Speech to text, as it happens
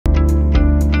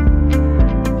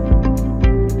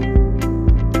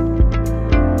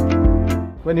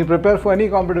when you prepare for any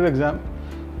competitive exam,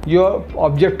 your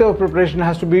objective of preparation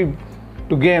has to be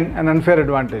to gain an unfair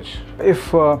advantage.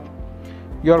 If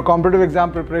your competitive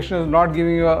exam preparation is not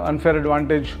giving you an unfair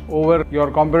advantage over your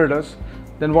competitors,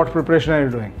 then what preparation are you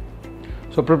doing?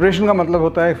 So preparation का मतलब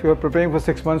होता है, if you are preparing for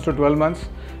 6 months to 12 months,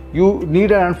 you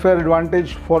need an unfair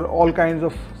advantage for all kinds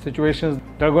of situations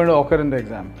that are going to occur in the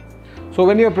exam. So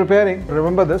when you are preparing,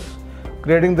 remember this,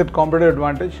 creating that competitive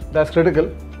advantage, that's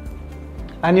critical.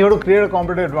 And you have to create a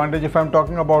competitive advantage. If I'm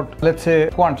talking about, let's say,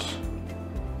 quants.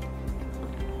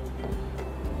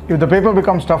 If the paper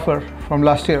becomes tougher from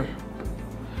last year,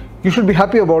 you should be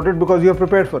happy about it because you are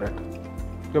prepared for it.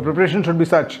 Your preparation should be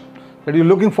such that you're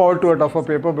looking forward to a tougher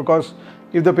paper, because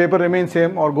if the paper remains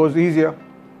same or goes easier,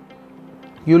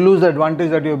 you lose the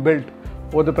advantage that you have built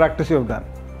over the practice you have done.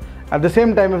 At the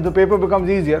same time, if the paper becomes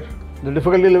easier, the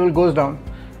difficulty level goes down,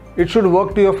 it should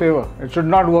work to your favor. It should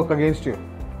not work against you,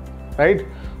 right?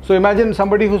 So imagine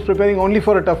somebody who's preparing only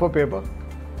for a tougher paper.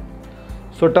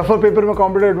 So tougher paper में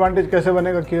competitive advantage कैसे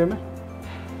बनेगा QA में?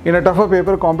 In a tougher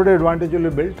paper, competitive advantage will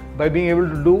be built by being able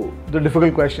to do the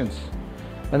difficult questions.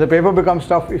 When the paper becomes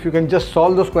tough, if you can just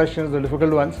solve those questions, the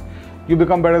difficult ones, you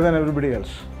become better than everybody else,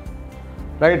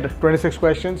 right? 26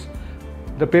 questions.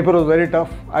 The paper was very tough.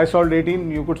 I solved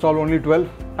 18, you could solve only 12.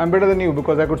 I'm better than you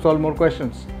because I could solve more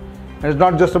questions. And it's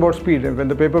not just about speed. When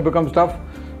the paper becomes tough,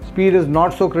 speed is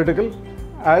not so critical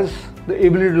as the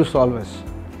ability to solve is.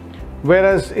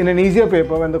 Whereas in an easier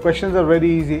paper, when the questions are very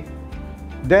easy,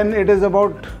 then it is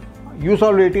about you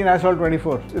solved 18, I solved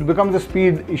 24. It becomes a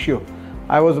speed issue.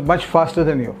 I was much faster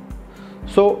than you.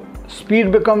 So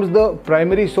speed becomes the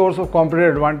primary source of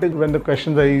competitive advantage when the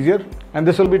questions are easier. And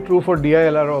this will be true for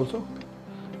DILR also.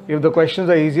 If the questions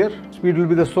are easier, speed will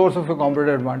be the source of a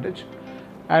competitive advantage.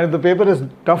 And if the paper is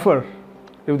tougher,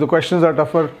 if the questions are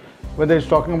tougher, whether it's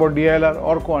talking about DILR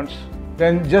or quants,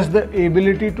 then just the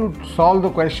ability to solve the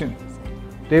question,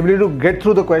 the ability to get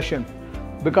through the question,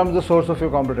 becomes the source of your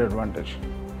competitive advantage.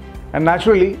 And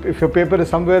naturally, if your paper is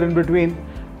somewhere in between,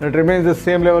 that remains the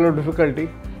same level of difficulty,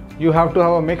 you have to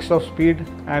have a mix of speed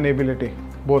and ability,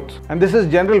 both. And this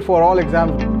is general for all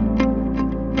exams.